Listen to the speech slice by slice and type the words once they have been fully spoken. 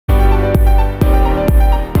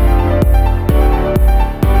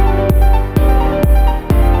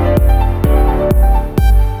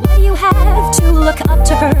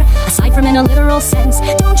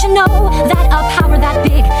know that a power that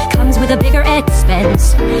big comes with a bigger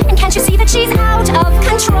expense. And can't you see that she's out of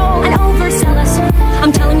control and overzealous?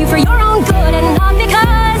 I'm telling you for your own good and not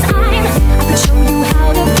because I could show you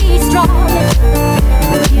how to be strong.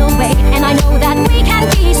 Feel weight, and I know